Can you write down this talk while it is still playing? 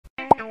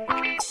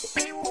سڵاتان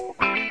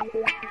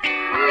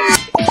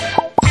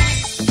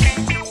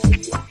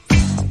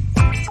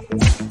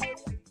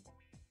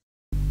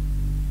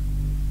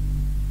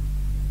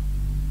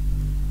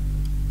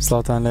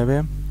لەبێ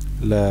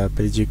لە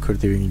پەیجی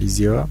کوردی و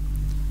ئینگلیزیەوە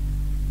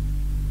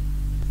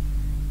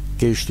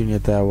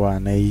گەیشتونیەتە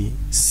وانەی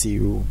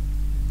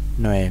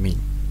 39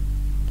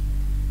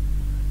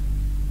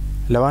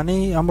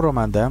 لەوانەی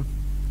ئەمڕۆماندا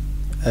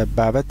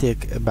بابەتێک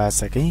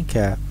باسەکەین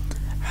کە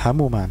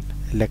هەمومان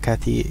لە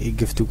کاتی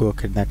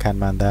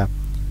گفتوگۆکردنەکانماندا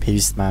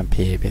پێویستمان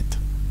پێ بێت.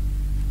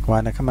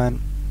 وانەکەمان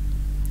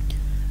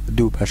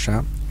دوو بەشە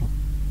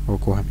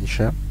وەکو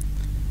هەمیشە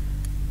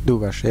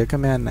دوو بەشە.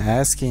 یەکەمیان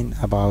asking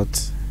about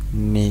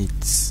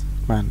needs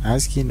مان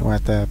asking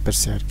واتە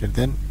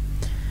پرسیارکردن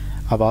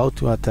about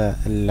واتە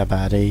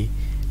لەبارەی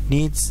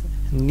needs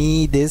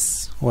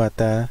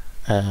واتە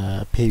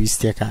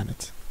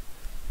پێویستیەکانت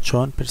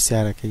چۆن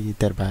پرسیارەکەی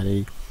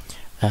دەربارەی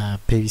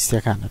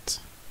پێویستیەکانت.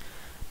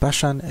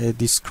 پاشان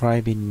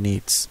describing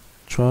needs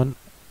چۆن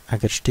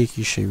ئەگەر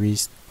شتێکی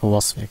شەویست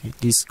وەصفێکی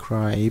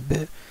describe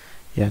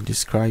یان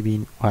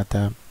describing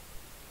واتە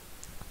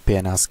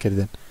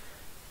پێناسکردن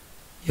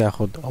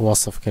یاخود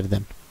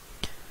وەصفکردن.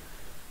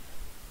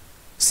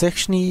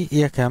 سێکشنی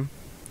یەکەم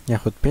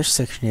یاخود پێش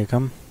سێکشنی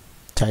یەکەم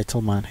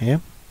تایتڵمان هەیە.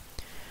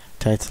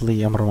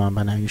 تایتڵی ئەمڕۆمان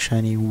بە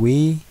ناویشانی we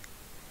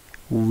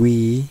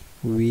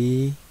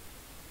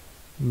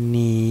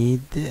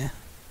need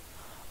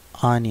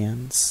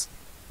onions.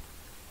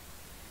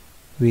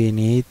 we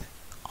need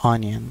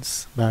onions.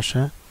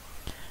 باشە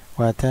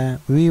واتە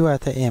we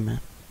واتە ئێمە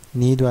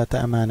need واتە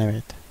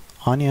ئەمانەوێت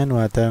onion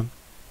واتە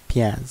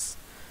پیاز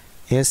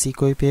ئێسی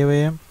کۆی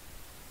پێوەیە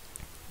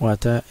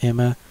واتە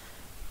ئێمە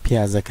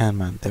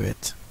پیازەکانمان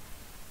دەوێت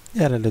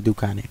یارە لە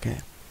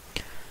دوکانێکەیە.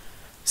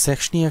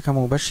 سێکشنی یەکەم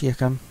و بەش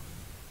یەکەم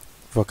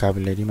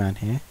ڤۆکابولەریمان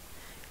هەیە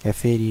کە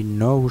فێری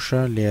 9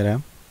 وشە لێرە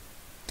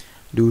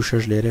 2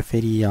 شەش لێرە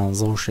فێری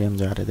 11 وشەیەم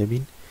جارە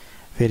دەبین.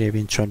 فێری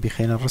بین چۆن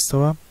بیخێنە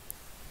ڕستەوە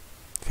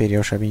فێری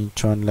ئەوشە بین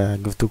چۆن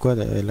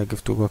لە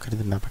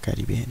گفتوگۆکردن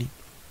بەکاری بهێنی.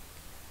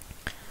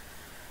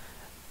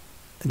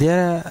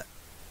 دیارە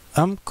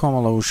ئەم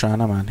کۆمەڵە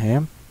وشانەمان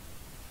هەیە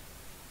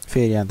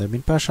فێریان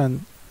دەبین پاشان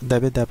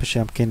دەبێت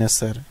داپشیان بکەینە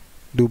سەر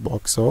دوو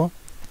بۆکسەوە.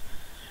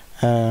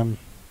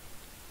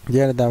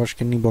 دیارە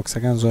داوەشکردنی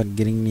بۆکسەکان زۆر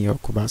گرنگ نییە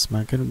وەکو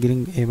باسمان کرد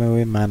گرنگ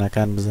ئێمەوەی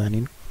مانەکان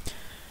بزانین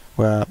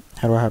و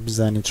هەروەها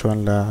بزانین چۆن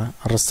لە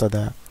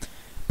ڕستەدا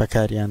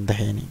بەکاریان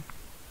دەهێنین.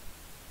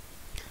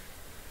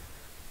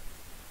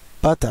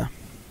 باتە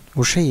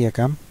وشەی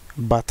یەکەم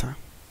باتە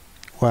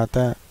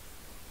واتە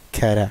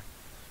کەرە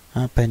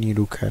پەنیر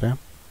و کەرە.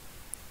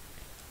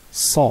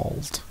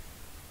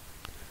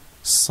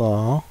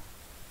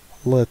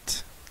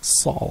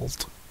 salt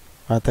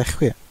واتە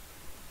خوێ.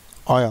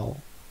 oil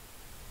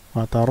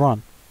واتە ڕۆن.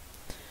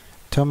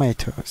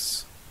 tomatoes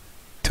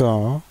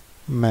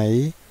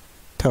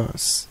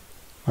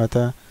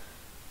واتە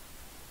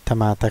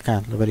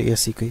تەماتەکان لەبەر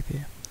ئێسی کوی پێ.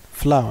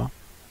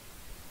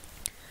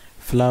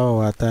 flour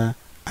واتە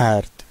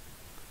ئارد.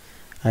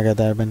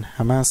 ئەگەدار بن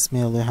هەمان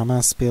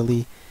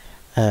سپێڵی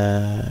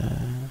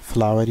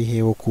فلاوەری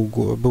هەیە وەکو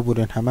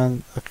ببورن هەمان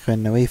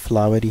خوێندنەوەی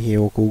فلاوەری هەیە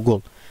وەکو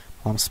گوڵ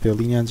بەڵام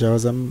سپێڵینیان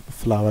جیاوازەم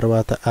فلاوەرە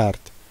واتە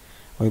ئارد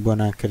ئەوی بۆ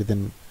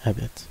نانکردن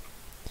هەبێت.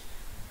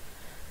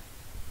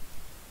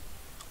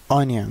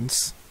 onions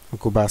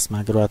وەکو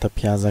باسمان کرد واتە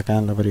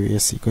پیازەکان لەبەری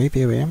ئێسی کۆی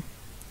پێوەیە.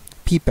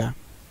 پیپە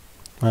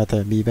واتە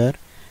بیبەر.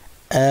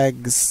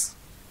 eggs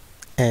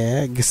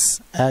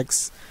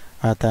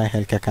واتە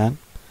هێلکەکان.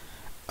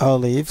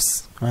 olives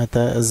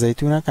واتە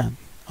زەیتونەکان.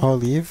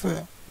 olive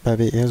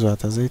بەبێ ئێز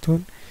واتە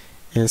زەیتون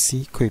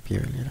ئێسی کۆی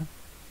پێوە لێرە.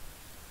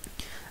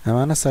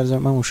 ئەمانە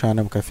سەرجەم ئەم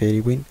وشانم کە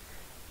فێری بووین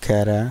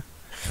کەرە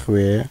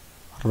خوێ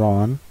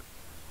ڕۆن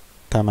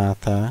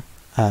تەماتە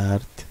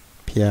ئارد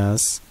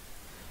پیاز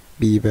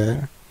بیبەر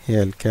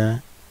هێلکە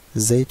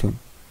زەیتون.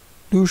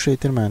 دوو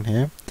شەیترمان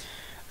هەیە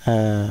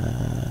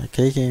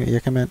کە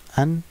یەکەمیان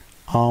ئەن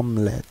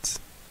ئۆملێت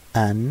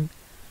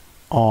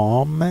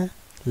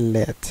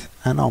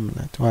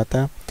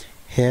واتە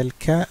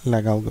هێلکە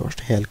لەگەڵ گۆشت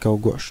هێلکە و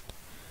گۆشت.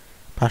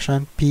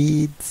 پاشان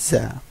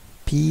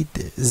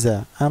پیتزا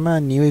ئەمە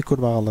نیوەی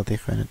کورد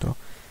بەغەڵەتی خوێنێتەوە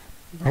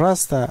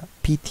ڕاستە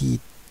پیتی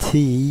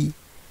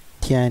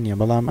تیانە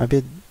بەڵام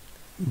ئەبێت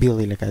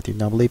بیڵی لە کاتی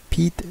بنا بڵێ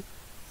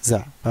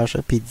پیتزا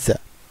پاشە پیتزا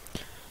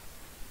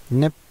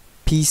نە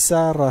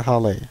پیسا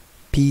ڕەهەڵەیە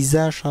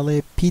پیزاش هەڵێ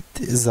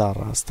پیتزا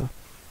ڕاستە.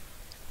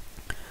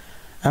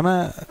 ئەمە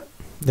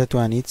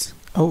دەتوانیت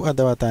ئەو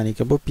ئەدەواتانی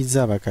کە بۆ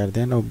پیتزا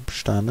بەکاردێن ئەو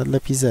شتانت لە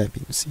پیزا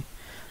بینوسی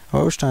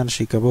ئەو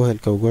شتانشی کە بۆ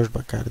هێلکە و گۆشت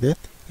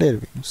بەکاردێت لێر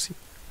بینوسی.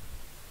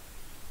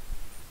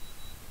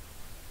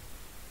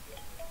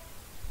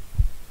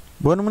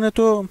 بۆ نمونە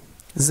تۆ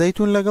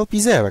زەیتون لەگەڵ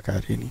پیزا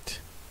بەکارهێنیت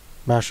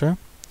باشە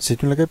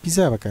زەیتون لەگەڵ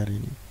پیزا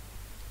بەکارهێنی.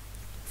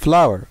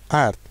 فلاور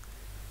ئارد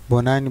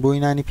بۆی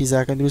نانی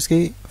پیزاکە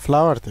دروستکەی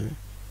فلاوەر دەوێت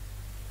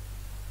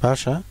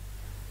باشە.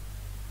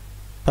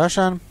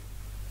 پاشان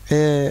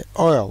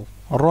ئۆیڵ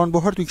ڕۆن بۆ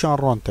هەردووکیان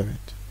ڕۆن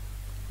دەوێت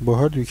بۆ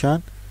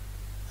هەردووکیان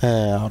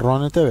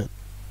ڕۆنت دەوێت.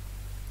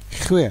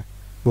 خوێ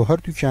بۆ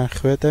هەردووکیان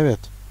خوێ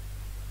دەبێت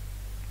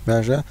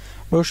باشە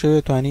بەو شێوێ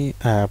توانی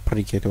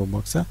پڕیکێتەوە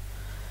بۆکسە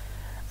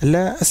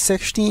لە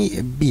سێکشنی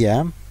بیە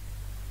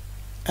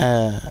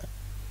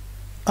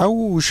ئەو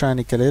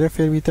وشانی کە لێرە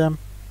فێربیتە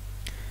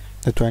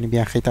دەتوانی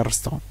بیان خەیتە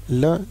ڕستەوە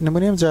لە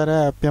نمونەیەم جارە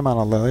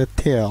پێمانەڵێت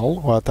تێڵ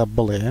واتە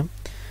بڵێ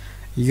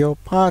your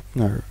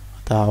partner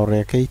تا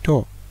هاوڕێکەی تۆ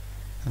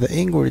the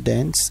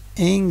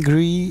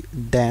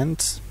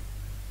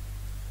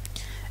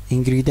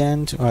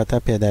ingredient واتە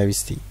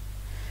پێداویستی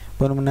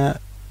بۆ نمونە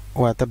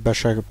واتە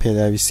بەشە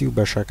پێداویستی و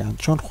بەشەکان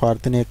چۆن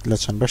خواردنێک لە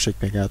چەند بەشێک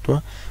پێگاتوە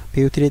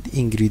پێوترێت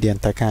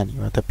ئینگریدیەنتەکانی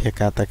واتە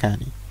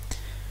پێکاتەکانی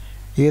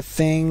you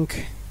think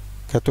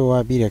کە تۆ وا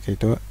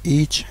بیرەکەیتەوە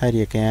هیچ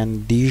هەریەکەیان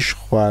دیش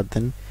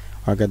خواردن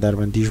واگە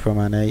دەربەندیش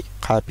بەمانای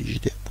قاپیش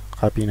دێت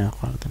قاپی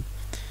ناخواردن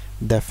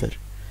دەفر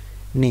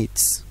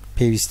needs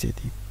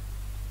پێویستێتی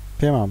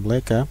پێمان بڵێ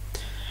کە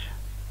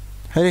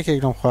هەرێکێک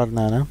لەم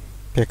خواردنانە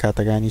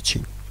پێکاتەکانی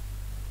چین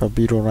بە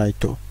بیرۆڕای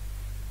تۆ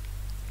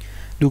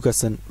دوو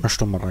کەسن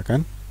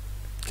مەشتومڕەکەن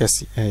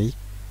کەسی A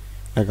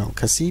لەگەڵ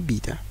کەسی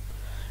Bدا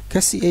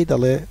کەسی A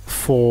دەڵێ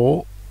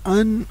for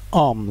an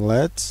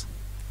omelette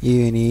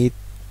you need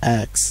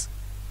eggs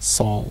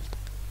salt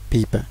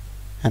pepper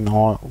and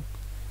oil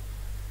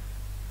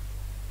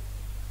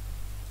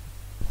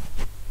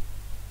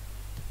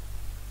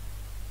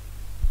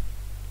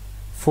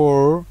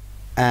for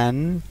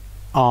an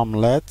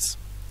omelette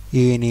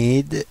you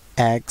need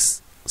eggs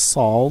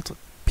salt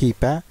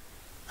pepper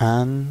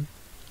and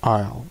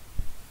oil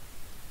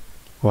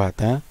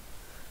واتە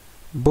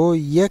بۆ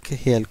یەک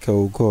هێلکە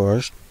و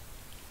گۆشت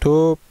تۆ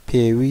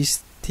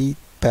پێویستی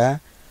بە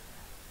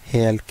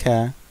هێلکە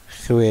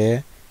خوێ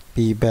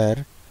بیبەر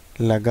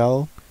لەگەڵ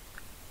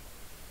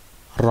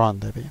ڕۆن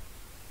دەبێ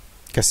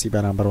کەسی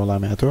بەرامبەر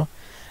وەڵامێتەوە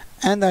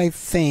and I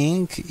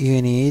think you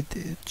need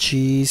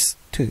cheese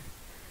too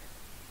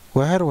و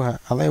هەروەها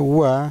ئەڵێ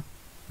وە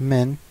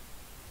من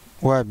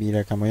وا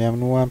بیرەکەمەوە یا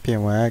من وام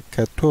پێم وایە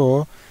کە تۆ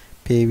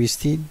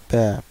پێویستی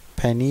بە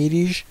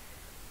پەنیریش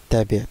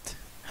دەبێت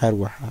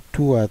هەروەها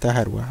تو واتە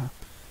هەروەها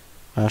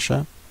باشە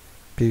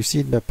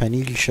پێویستیت بە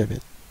پەنیری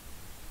شەبێت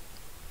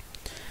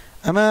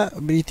ئەمە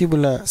بریتی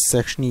بوو لە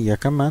سێکشنی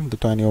یەکەممان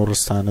دەتوانێت ئەو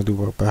ڕستانە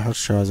دوو بە هەر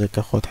شێوازێک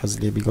کە خۆت حەز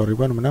لێ بیگەڕی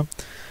بۆ منە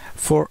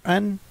for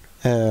an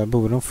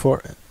ببرم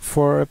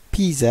for a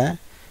pizza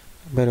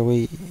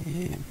بەرەوەی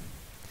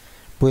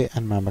بۆی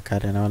ئەنمان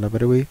بەکارێنەوە لە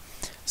بەرەوەی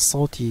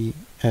سەوتی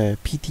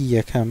پیتی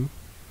یەکەم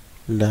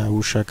لە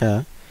وشەکە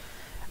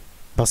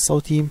بە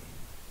سەوتی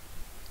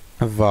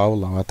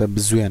ڤاوڵەواتە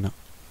بزوێنە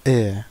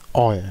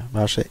ئۆیە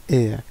باشە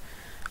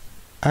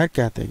هەر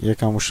کاتێک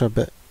یەکەم وشە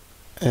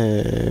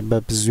بە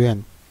بزوێن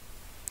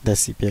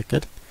دەستی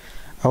پێکرد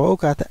ئەوە ئەو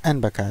کاتە ئەن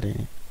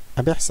بەکارێنێ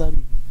ئەبێ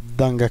حسابی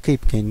دەنگەکەی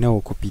بکەین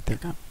نەوەکو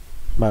پیتەکە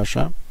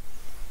باشە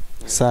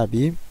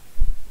حسابی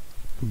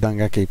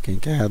دەنگەکەی بکەین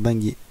کە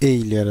دەنگی ئەی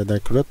لێرە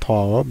دەکرێت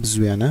تەواوە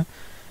بزوێنە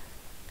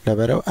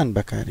لەبەرەوە ئەن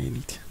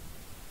بەکارێنیت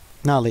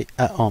ناڵێ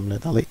ئە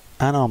ئۆملێت ئەڵێ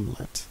ئەن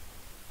ئۆملێت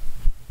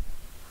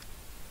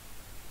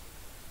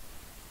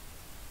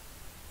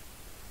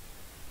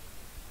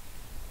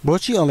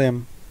بۆچی ئەڵێم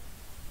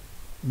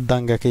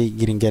دەنگەکەی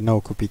گرنگە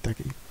نەوەکو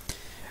پیتەکەی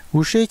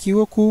وشەیەکی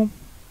وەکو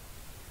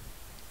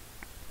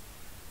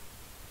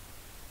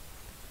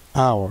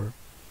hour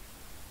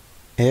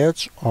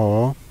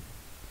HOUR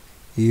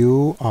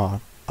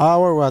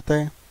hour واتە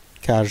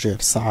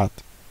کارژێر سەعات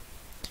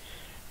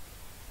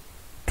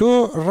تۆ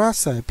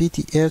ڕاستە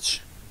پیتی H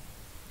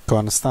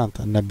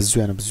کۆنستانتە نە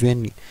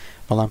بزوێنی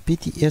بەڵام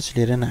پیتی H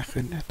لێرە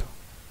ناخوێنێتەوە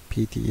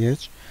پیتی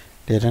H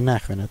لێرە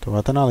ناخوێنێتەوە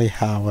واتە ناڵی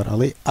هاوەر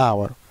ئەڵێ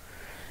ئاوەر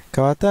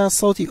کەواتە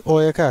سەوتی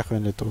ئۆیەکە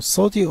خوێنێتەوە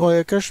سەوتی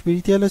ئۆیەکەش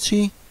بریتە لە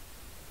چی؟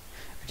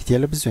 بریتە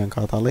لە بزوێن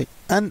کاتەڵێ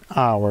ئەن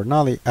ئاوەر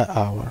ناڵێ ئە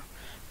ئاوەر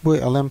بۆی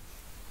ئەڵێم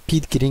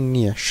پیت گرنگ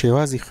نییە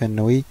شێوازی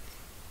خوێندنەوەی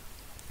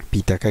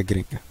پیتەکە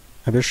گرنگە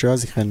ئەبێ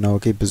شێوازی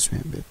خوێندنەوەکەی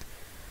بزوێن بێت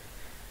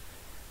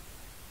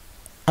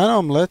ئەن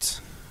ئۆملێت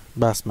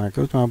باسمان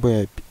کەوتمان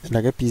بۆیە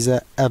لەگە پیزە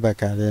ئە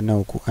بەکارێنە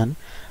نەوەکو ئەن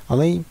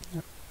ئەڵێ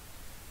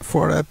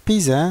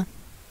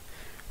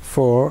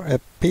for a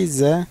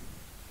pizza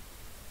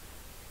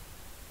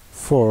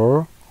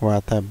for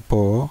واتە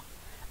بۆ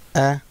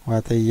ئە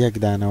واتە یەک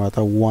دانە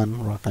واتە one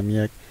ڕقم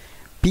یەک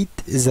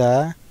پیتزا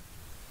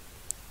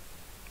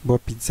بۆ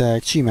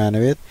پیتزایەک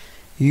چیمانەوێت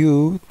you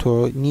تۆ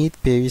نیت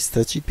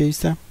پێویستە چی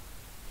پێویستە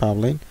با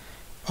بڵێن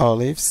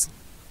olives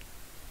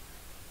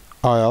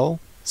oil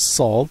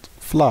salt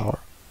flour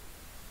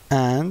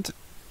and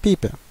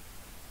pepper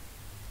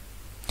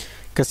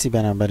کەسی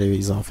بەرامبەرەوەی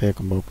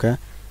ئیزافەیەکم بۆ بکە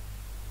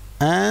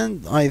and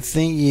I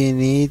think you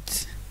need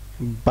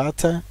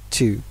butter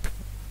too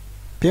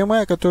پێم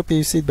وایە کە تۆ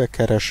پێویستیت بە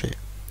کەرەشەیە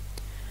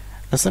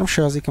لەسەرم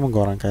شێوازی کە من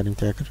گۆڕانکاریم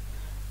تیا کرد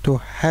تۆ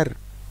هەر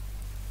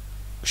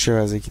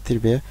شێوازێکی تر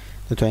بێ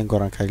دەتوانین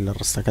گۆڕانکاری لە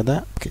ڕستەکەدا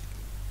بکەیت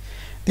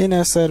دێنە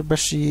سەر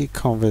بەشی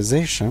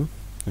conversation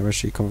لە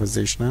بەشی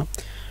conversationە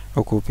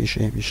ئەوکو پێش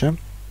ئێمیشە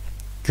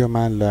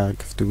گوێمان لە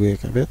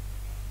گفتوگویەکە بێت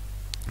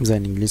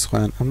بزانین ئینگلیز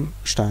خوان ئەم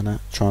شتانە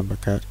چۆن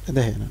بەکار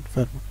دەهێنن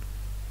فەرمون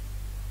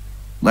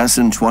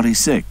Lesson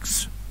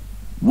 26.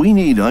 We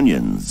need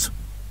onions.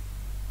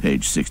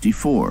 Page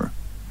 64.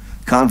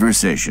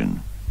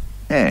 Conversation.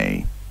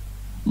 A.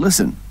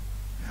 Listen.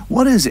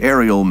 What is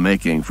Ariel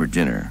making for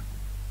dinner?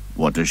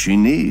 What does she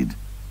need?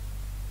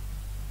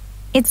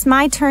 It's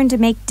my turn to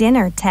make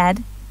dinner,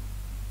 Ted.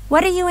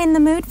 What are you in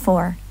the mood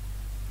for?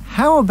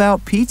 How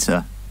about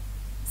pizza?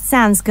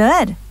 Sounds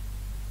good.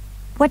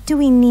 What do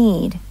we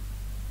need?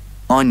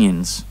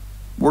 Onions.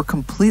 We're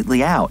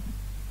completely out.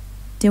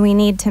 Do we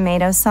need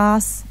tomato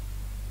sauce?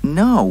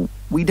 No,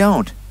 we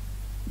don't.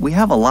 We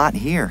have a lot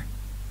here.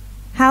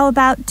 How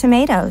about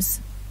tomatoes?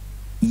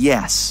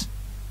 Yes,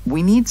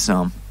 we need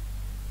some.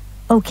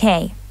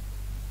 Okay.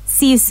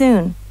 See you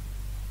soon.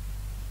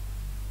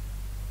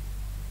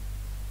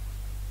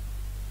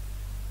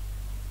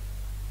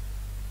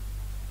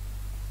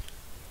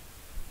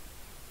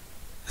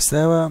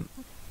 ئێستاوە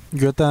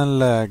گوێتان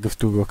لە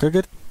گفتوگۆکە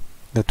گرت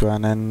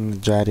دەتوانن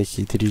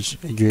جارێکی تریش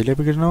گوێ لێ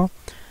بگرنەوە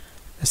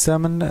ئێستا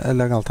من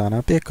لەگەڵتانە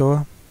پێکەوە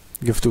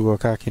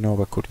گفتوگۆکاکینەوە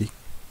بە کوردی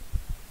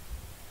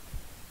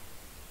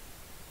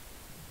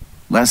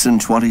Lesson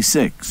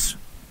 26.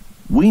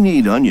 We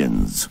need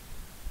onions.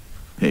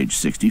 Page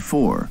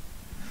 64.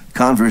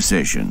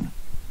 Conversation.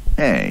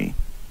 A.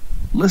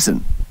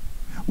 Listen.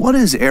 What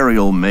is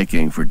Ariel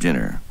making for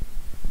dinner?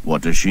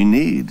 What does she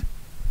need?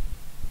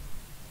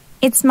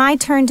 It's my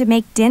turn to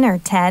make dinner,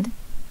 Ted.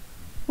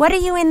 What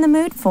are you in the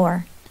mood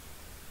for?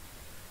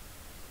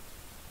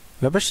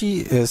 لە بەشی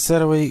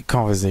سەرەوەی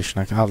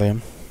conversationەکە ئاڵێم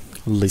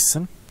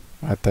listen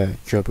واتە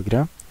گوێ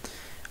بگرە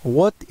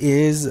What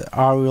is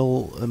Ariel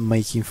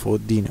making for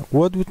dinner?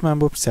 What وتمان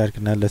بۆ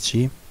پرسیارکردنە لە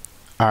چی؟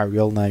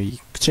 Ariel ناوی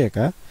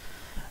کچێکە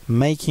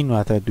making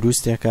واتە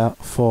دروستێکە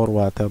for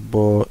واتە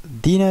بۆ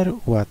dinner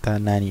واتە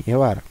نانی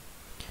ئێوارە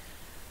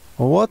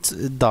What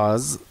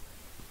does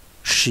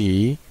she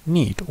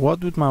need? What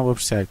وتمان بۆ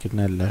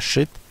پرسیارکردنە لە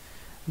شت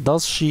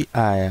Does she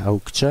ئایا ئەو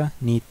کچە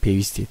need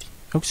پێویستێتی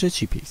ئەو کچە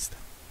چی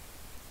پێویستە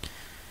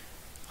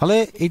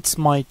هەڵێ It's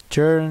my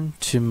turn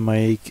to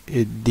make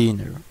a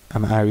dinner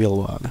ئەمە Ariel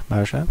وایە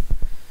باشە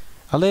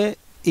هەڵێ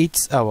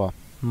It's ئەوە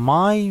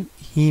my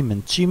هی من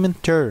چی من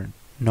turn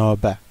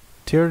نۆبە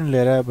turn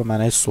لێرە بە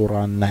مانای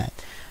سوڕان نایەت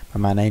بە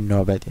مانای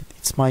نۆبە دێت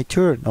It's my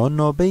turn ئەوە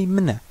نۆبەی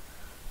منە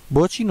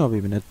بۆچی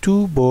نۆبەی منە تو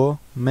بۆ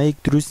make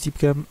دروستی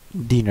بکەم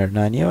dinner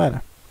نانی ئێوارە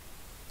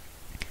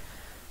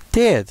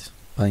تێد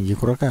بانگی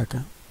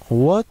کوڕەکەکە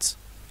What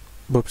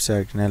بۆ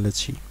پرسیارکردنە لە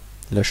چی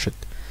لە شت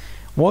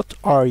What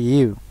are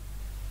you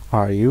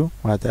Are you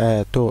واتە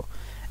ئایا تۆ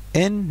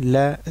in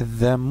لە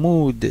the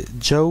mood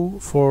جو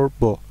for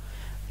بۆ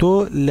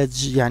تۆ لە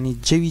یعنی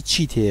جەوی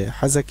چیت هەیە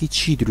حەزەکەی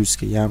چی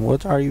دروستکە یان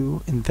what are you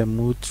in the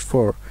mood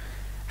for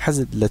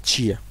حەزت لە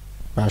چییە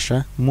باشە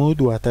mood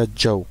واتە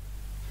جەو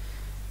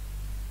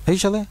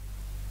هیچ ئەڵێ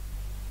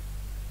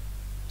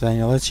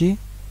زانیڵە چی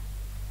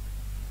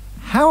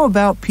How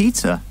about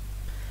pizza?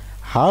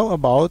 How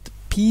about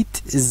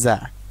pizza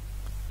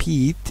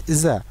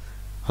pizza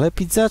هەڵێ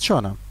پیتزا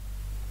چۆنە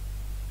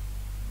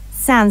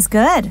Sounds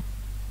good.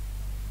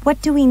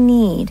 What do we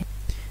need?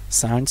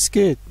 Sounds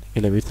good.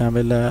 إلى بيتنا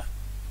بلا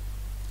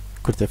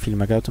كرت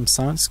فيلم قاوتم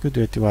sounds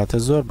good واتە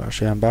زۆر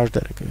باشە یان باش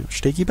دەرەکەوێت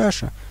شتێکی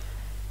باشە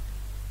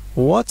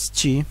What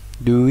چی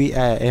دوی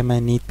ئێمە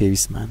need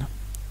پێویستمانە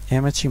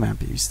ئێمە چیمان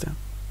پێویستە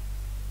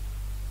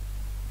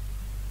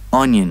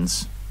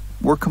Onions.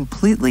 We're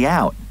completely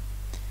out.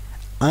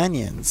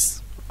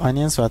 Onions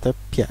واتە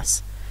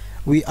پیاس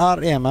We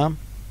are ئێمە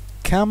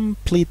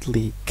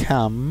completely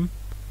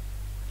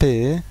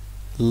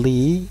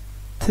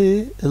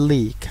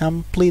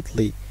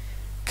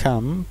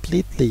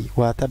completely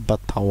واتە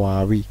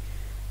بەتەواوی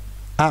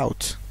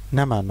out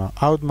نەمانەوە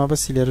out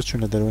مەبەستی لێرە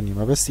چوونە دەرەوە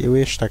مەبەستی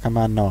ئەوەیە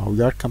شتەکەمانەوە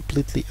We are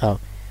completely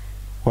out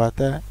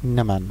واتە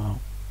نەمانەوە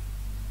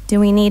Do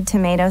we need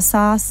tomato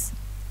sauce?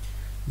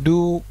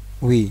 Do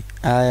we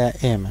ئایا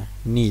ئێمە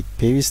need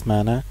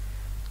پێویستمانە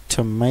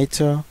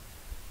tomato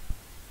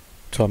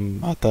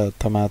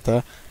تەماتە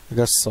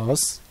ئەگەر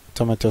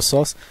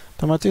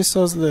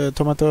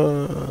tomato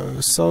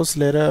sauce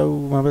لێرە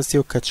و مەبەستی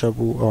و کەچەپ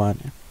و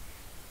ئەوانێ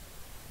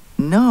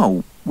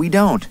No, we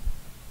don't.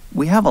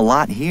 We have a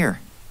lot here.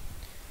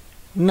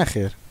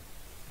 نەخێر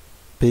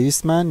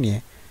پێویستمان نییە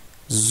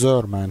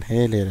زۆرمان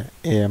هەیە لێرە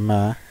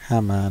ئێمە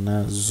هەمانە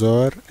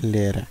زۆر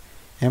لێرە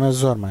ئێمە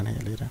زۆرمان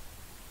هەیە لێرە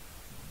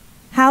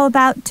How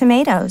about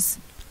tomatoes?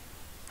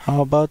 How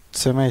about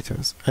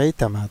tomatoes? ئەی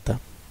تەماتە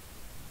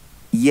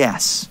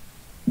Yes,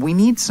 we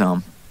need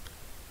some.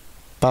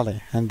 بەڵێ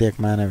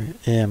هەندێکمانەوێ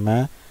ئێمە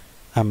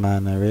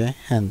ئەمانەوێ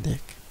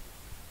هەندێک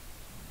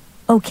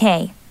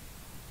Okay.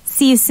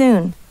 See you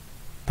soon.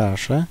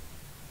 باشە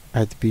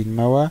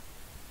ئەتبینمەوە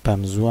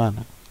بەم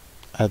زوانە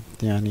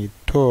یعنی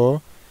تۆ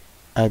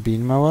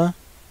ئەبینمەوە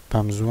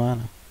بەم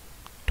زوانە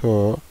تۆ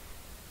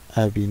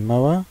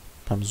ئەبینمەوە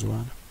بەم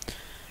زوانە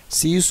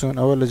See you soon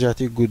ئەوە لە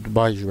جاتی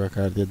گودبایش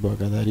بەکاردێت بۆ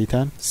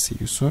ئاگاداریتان See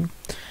you soon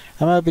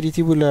ئەمە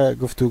بریتی بوو لە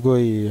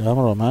گفتوگۆی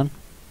ئەمڕۆمان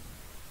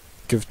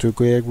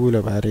گفتوگۆیەک بوو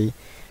لەبارەی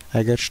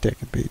ئەگەر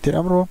شتێکت پێیتر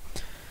ئەمڕۆ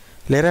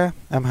لێرە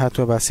ئەم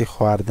هاتووە باسی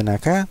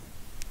خواردنەکە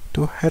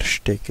تۆ هەر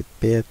شتێکت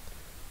بێت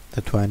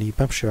دەتوانی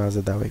بەم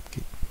شێوازە داوای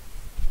بکەیت.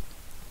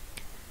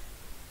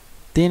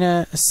 دێنە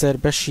سەر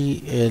بەشی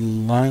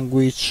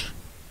language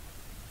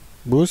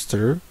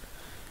booster.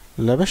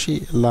 لە بەشی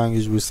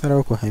language booster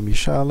وەکو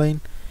هەمیشە ئەڵێن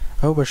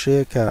ئەو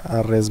بەشەیە کە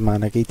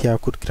ڕێزمانەکەی تیا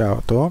کورت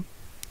کراوەتەوە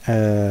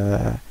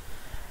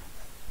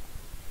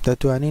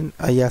دەتوانین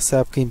یاسا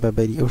بکەین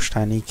بەبەری ئەو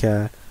شتانی کە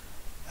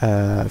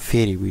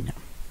فێری بووینە.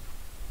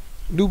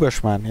 دوو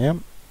بەشمان هەیە،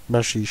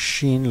 بەشی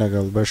شین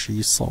لەگەڵ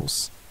بەشی سەوس.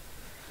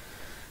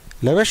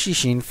 لە بەشی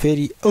شین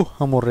فێری ئەو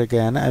هەموو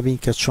ڕێگەیانە ئەبین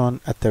کە چۆن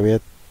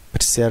ئەتەوێت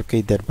پرسیار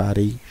بکەیت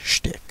دەربارەی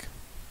شتێک.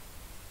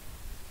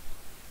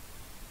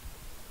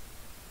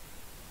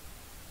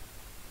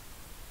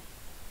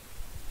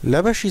 لە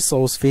بەشی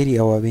سەوس فێری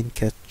ئەوە بین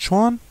کە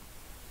چۆن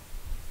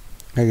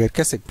ئەگەر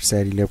کەسێک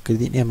پرسیاری لێ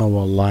بکردین ئێمە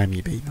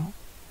وەڵامی بینەوە.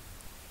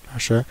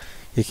 باشە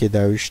یەکێ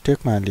داوی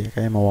شتێکمان لێکە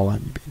ئێمە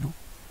وەڵامی بینەوە.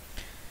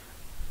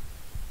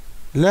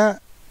 لە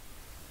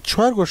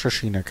چوار گۆشە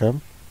شینەکەم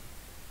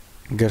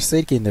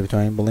گەرسەیرکەین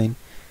دەبتوانین بڵین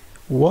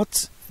what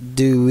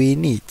do we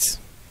need.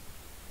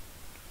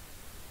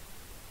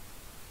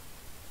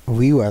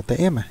 وی واتە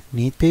ئێمە،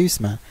 need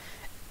پێویستمان،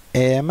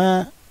 ئێمە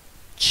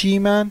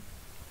چیمان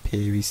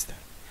پێویستە.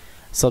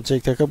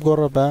 سەبجێکتەکە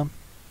بگۆڕە بە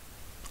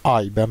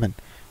I بە من.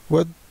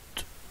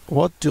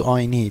 what do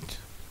I need؟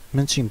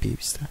 من چیم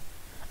پێویستە؟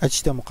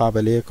 ئەچیتە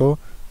مقابلەیەکەوە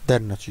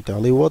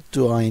دەرنەچیتەڵی what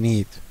do I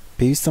need؟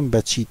 پێویستم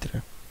بە چیترە.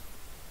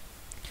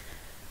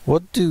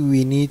 what do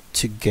we need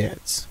to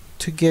get؟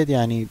 to get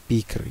یعنی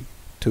بیکڕی،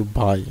 to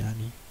buy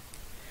یعنی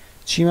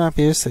چیمان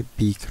پێویستە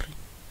بیکڕی.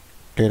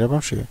 لێرە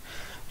بەم شێوە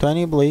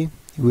توانی بڵێ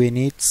we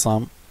need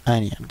some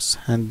onions،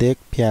 هەندێک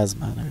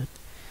پیازمانەوێت.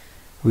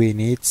 we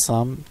need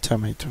some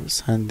tomatoes،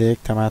 هەندێک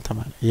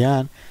تەماتەمان.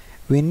 یان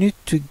we need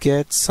to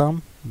get some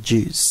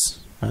juice،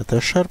 واتە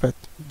شەربەت.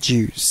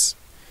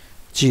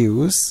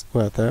 juice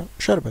واتە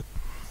شەربەت.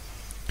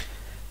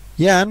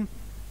 یان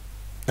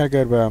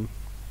ئەگەر بە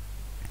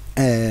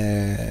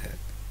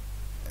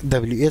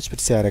WH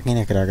پرسیارەکەی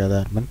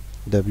نەکراگادار من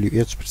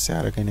WH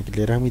پرسیارەکەی نەکرد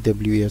لێرە هەمی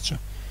WH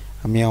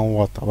هەمیان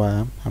وەتەوە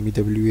هەمی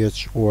WH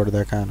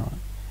وەردەکانەوە.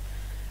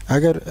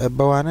 ئەگەر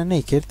بەوانە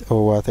نەیکرد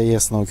ئەوە واتە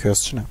yes no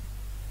question.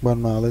 بۆن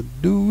ماڵێت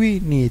do we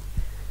need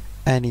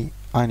any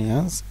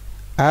onions؟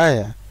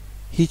 ئایا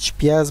هیچ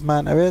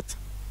پیازمان ئەوێت؟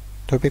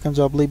 تۆ پێکەم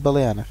جواب بڵێ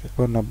بەڵێیان نەخێت.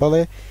 بۆنە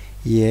بەڵێ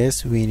yes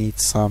we need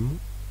some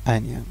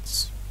onions.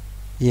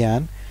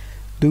 یان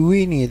do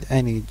we need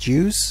any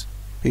juice؟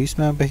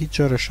 پێویستمان بە هیچ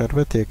جۆرە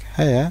شەربەتێک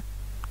هەیە؟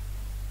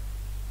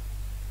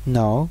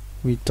 no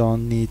we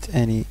don't need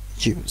any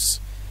juice.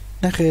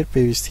 نەخێر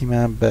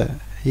پێویستیمان بە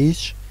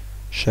هیچ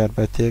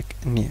شەربەتێک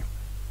نییە.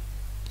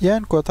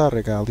 یان کۆتا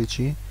ڕێگاڵی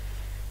چی؟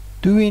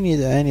 do we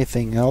need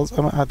anything else؟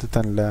 ئەمە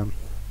عادەتەن لە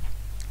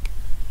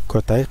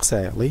کۆتایی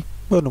قسایڵی.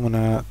 بۆ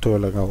نمونە تۆ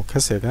لەگەڵ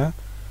کەسێکە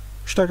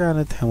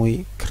شتەکانت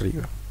هەمووی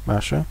کڕیوە.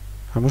 باشە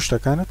هەموو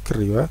شتەکانت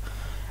کڕیوە.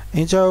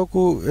 اینجا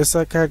وەکو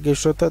ئێستا کار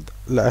گەیشتۆتە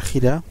لە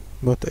ئەخیرە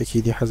بۆ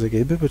تەکیدی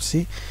حەزەکەی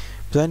بپرسی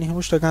بزانی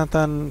هەموو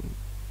شتەکانتان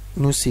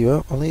نووسیوە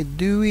بڵێ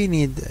do we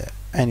need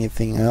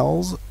anything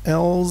else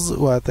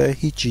واتە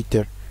هیچی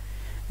تر.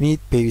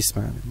 need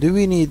پێویستمان. do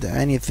we need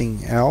anything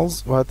else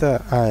واتە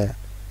ئایا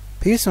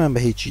پێویستمان بە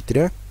هیچی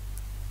ترە؟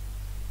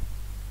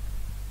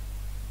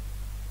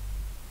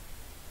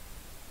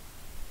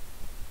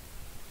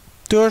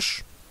 تۆش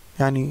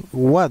یعنی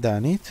وا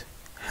دانیت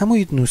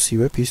هەموویت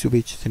نووسیوە پێویست و بە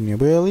هیچی تر نییە.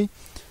 بۆ یاڵی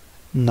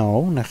no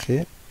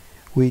نەخێر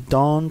we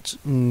don't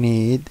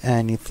need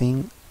anything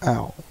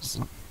else.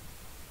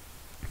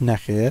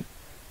 نەخێر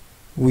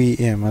we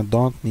ئێمە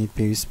don't need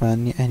پێویستمان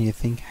نی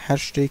anything هەر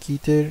شتێکی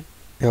تر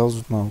else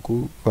ماوەکو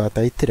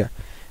واتای ترە.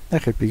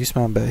 نەخێر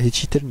پێویستمان بە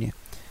هیچی تر نییە.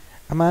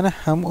 ئەمانە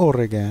هەموو ئەو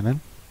ڕێگەیانن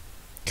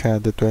کە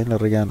دەتوانین لە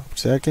ڕێگانە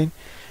پرسیارکەین.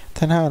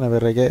 تەنهاوانە بە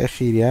ڕێگای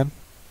ئەخیریان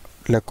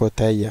لە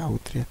کۆتایی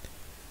یاوترێت.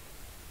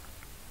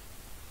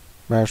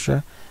 باشە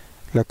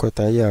لە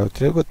کۆتایی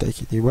یاوترێت بۆ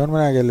تاکیدی. بۆن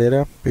من ئەگەر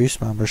لێرە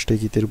پێویستمان بە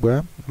شتێکی تر بووە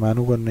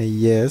ئەمانوو بەرنە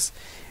yes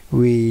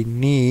we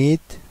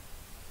need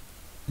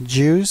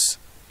juice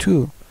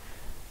too.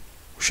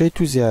 وشەی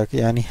تو زیارکە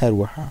یعنی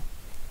هەروەها.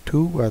 تو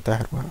واتە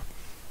هەروەها.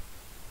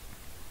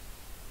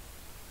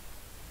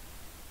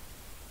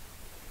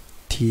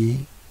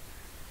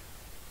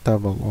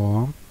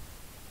 TOO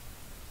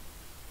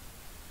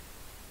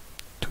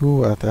تو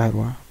واتە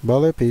هەروەها.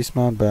 بەڵێ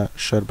پێویستمان بە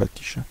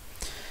شەربەتیشە.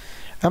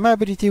 ئەمە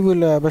بریتی بوو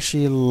لە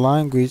بەشی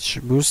language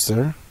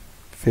booster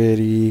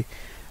فێری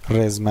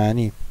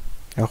ڕێزمانی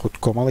یاخود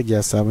کۆمەڵێک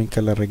یاسابووین کە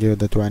لە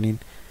ڕێگەیەوە دەتوانین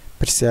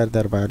پرسیار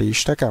دەربارەی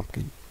شتەکان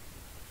بکەین.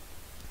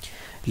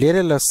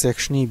 لێرە لە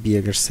سێکشنی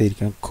بیەگەر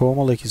سیرکەن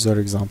کۆمەڵێکی زۆر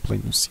ئەگزامپڵی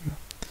نووسیوە.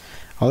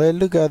 ئەڵێ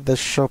look at the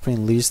shopping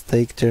list,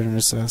 take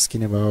turns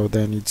asking about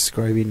any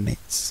describing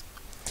needs.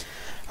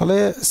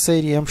 ئەڵێ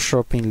سەیری ئەم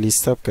shopping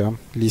لیستە بکەم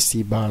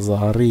لیستی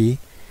بازاڕی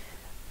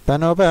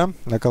بەنۆبە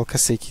لەگەڵ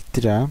کەسێکی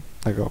ترە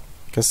لەگەڵ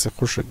کەسێ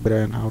خوشک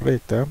برایان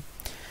هاوڕێکتە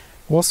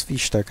وەسفی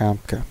شتەکان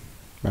بکە.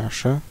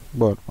 باشە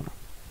بۆ بوونە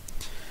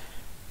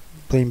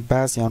بڵین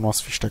بازیان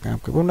وەسفی شتەکان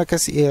بکە بۆ منە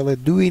کەسی ئێڵێ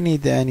do we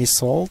need any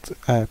salt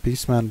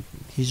پێویستمان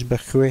هیچ بە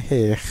خوێ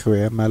هەیە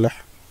خوێ مەلح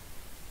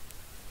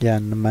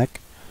یان نمەک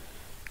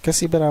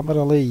کەسی بەرامبەر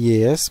ئەڵێ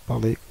yes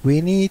بەڵێ we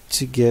need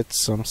to get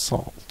some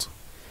salt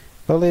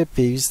بەڵێ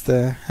پێویستە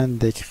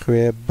هەندێک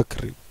خوێ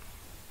بکڕی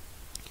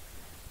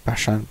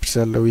پاشان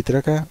پرسیار لەوەی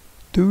ترەکە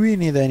do we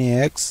need any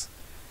eggs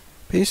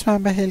پێویستمان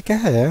بە هێلکە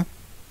هەیە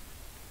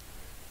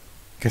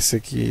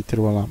کەسێکی تر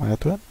وەڵام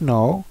هاتووە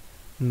no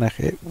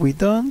نەخێر we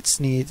don't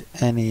need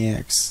any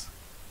eggs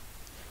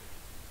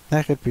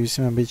نەخێر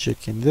پێویستمان بێت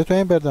چێکین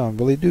دەتوانین بەردەوام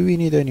بڵێ do we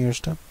need any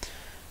شتە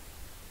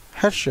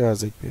هەر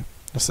شێوازێک بێ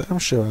لەسەر ئەم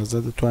شێوازە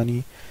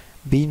دەتوانی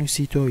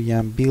بینووسیتەوە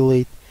یان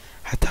بیڵێیت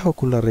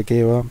هەتاوەکو لە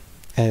ڕێگەیەوە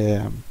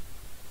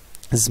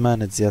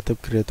زمانت زیاتر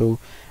بکرێتەوە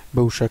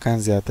بە وشەکان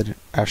زیاتر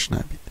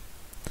ئاشنا بیت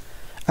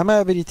ئەمە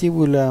بریتی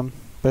بوو لە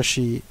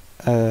بەشی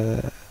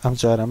ئەم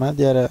جارەمە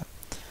دیارە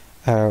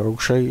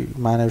وشەی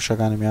مانە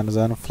وشەکانمیان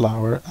نزانم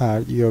فلاور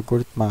ئارد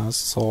یۆگورت ماس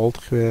ساڵت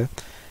خوێ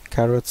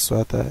کارۆت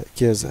سواتە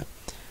گێزە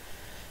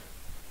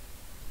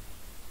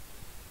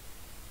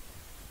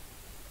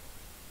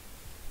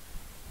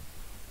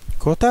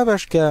کۆتا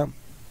بەشکە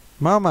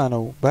مامانە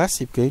و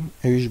باسی بکەین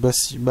ئەویش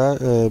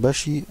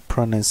بەشی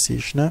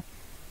پرۆنەنسیشنە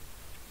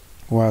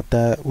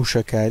واتە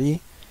وشەکاری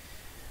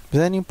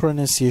بزانین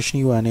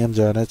پرۆنەنسیشنی وانەیە ئەم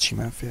جارە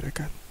چیمان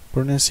فێرەکات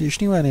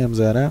پرۆنەنسیشنی وانەیە ئەم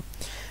جارە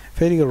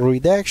فێری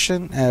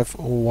reduction of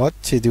what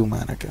to do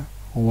مانەکە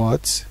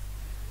what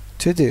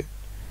to do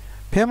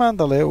پێمان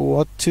دەڵێ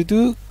what to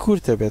do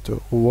کورتە بێتەوە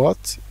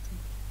what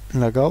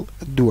لەگەڵ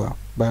دووە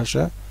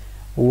باشە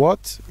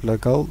what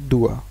لەگەڵ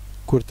دووە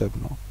کورتە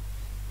بنەوە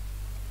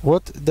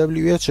what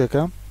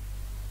WHەکە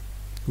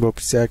بۆ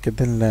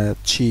پرسیارکردن لە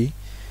چی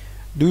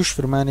دووش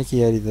فرمانێکی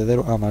یاری دەدەر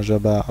و ئاماژە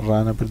بە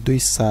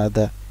ڕانەبردووی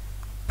سادە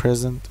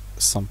present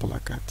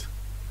سمپڵەکات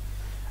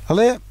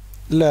ئەڵێ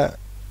لە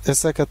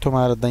ئێستا کە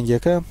تۆمارە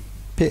دەنگەکە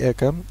پێ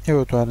ئەەکەم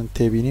ئێوە توانن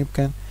تێبینی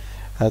بکەن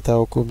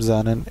هەتاوەکو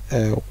بزانن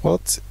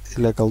what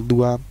لەگەڵ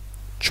دووە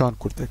چۆن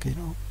کورت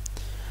دەکەینەوە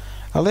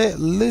ئەڵێ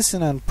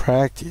listen and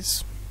practice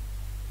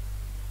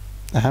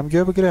هەم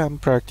گوێ بگرە هەم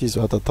practice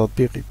واتە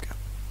تەطبیقی بکە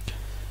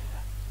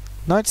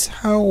notice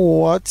how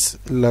what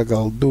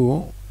لەگەڵ دوو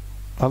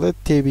ئەڵێ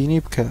تێبینی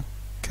بکە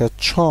کە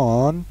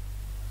چۆن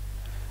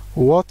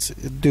what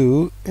do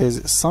is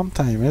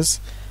sometimes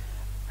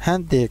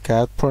هەندێک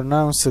کات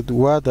pronounced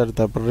وا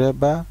دەردەبڕێ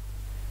بە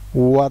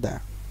وەدە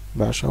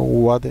باشە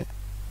وەدە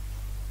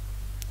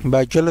با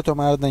گوێ لە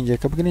تۆمارە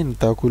دەنگەکە بگرین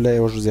تاکو لە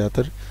ئێوەش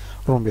زیاتر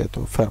ڕوون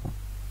بێتەوە فەرموو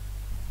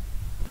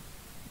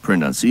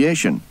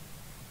Pronunciation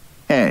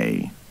A.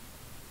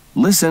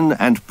 Listen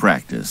and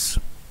practice.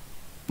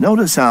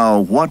 Notice how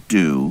what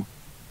do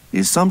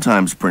is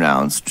sometimes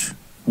pronounced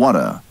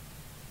whata.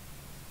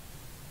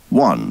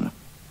 1.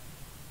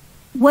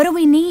 What do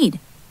we need?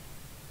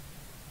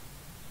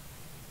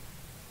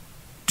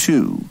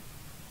 2.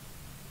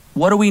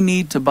 What do we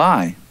need to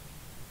buy?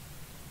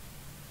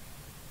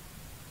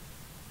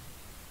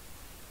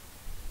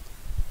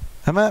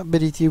 ئەمە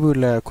بریتی بوو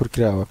لە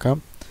کورکراوەکە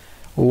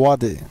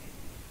وادێ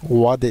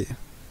وادێ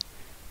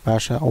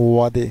باشە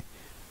وادێ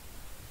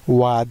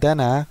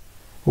وادەنە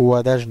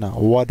وەدەژنە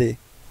وادێ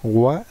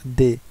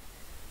وەدێ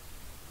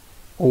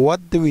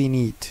what do we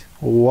need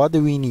what do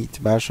we need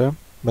باشە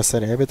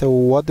بەسەر هەبێتەوە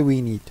what do we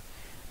need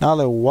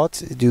ناڵێ what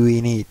do we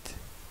need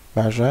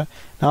باشە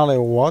ناڵێ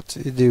what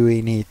do we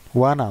need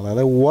وا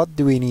ناڵێ what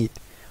do we need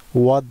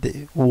وەدێ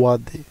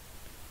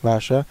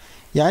باشە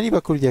یعنی بە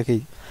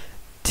کوردیەکەی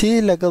تێ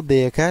لەگەڵ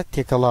دەیەکە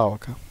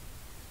تێکەڵاوەکە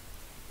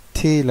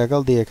تێ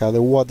لەگەڵ دەیەکە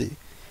وەدێ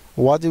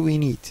what do we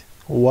need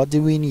what do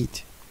we need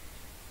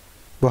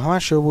بۆ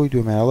هەمان شەوە بۆی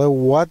دوێمەڵێ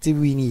what do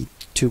we need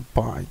to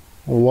buy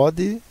what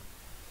do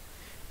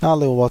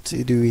ناڵێ what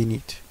do we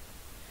need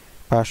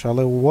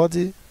پاشاڵێ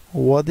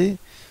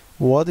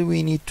what do we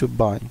need to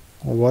buy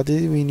what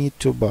do we need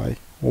to buy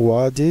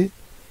what do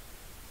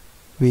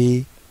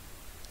we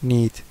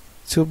need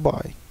to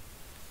buy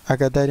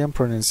ئەگەداریان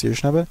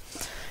pronunciation بە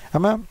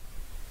ئەمە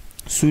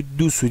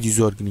دوو سوودی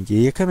زۆر گرنگە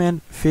یەکەمیان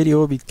فێری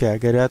ئەوە بیت کە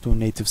ئەگەرات و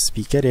native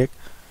speakerێک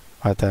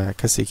واتە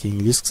کەسێکی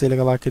ئینگلیز قسەی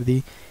لەگەڵا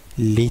کردی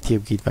لی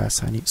تێبگیت بە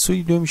ئاسانی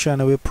سوودی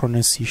دومیشانەوەی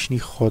pronunciationi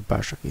خۆت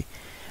باشەکەی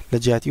لە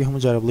جیاتی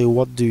هەموو جارە بڵێ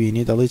what do we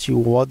need دەڵێ چی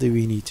what do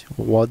we need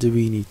what do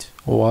we need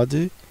what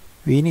do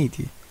we need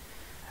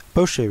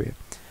بەو شێوێ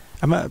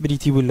ئەمە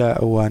بریتی بوو لە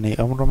ئەوانەی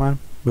ئەمڕۆمان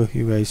بۆ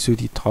هیوای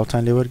سوودی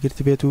تاڵتان لێوەرگرت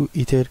بێت و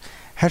ئیتر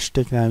هەر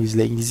شتێک ناویست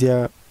لە ئینگلیزیە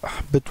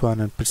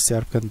بتوانن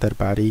پرسیار بکەن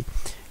دەربارەی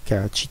کە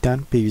چیتان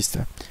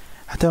پێویستە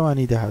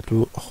هەتاوانی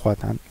داهاتوو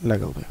خواتان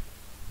لەگەڵ بێ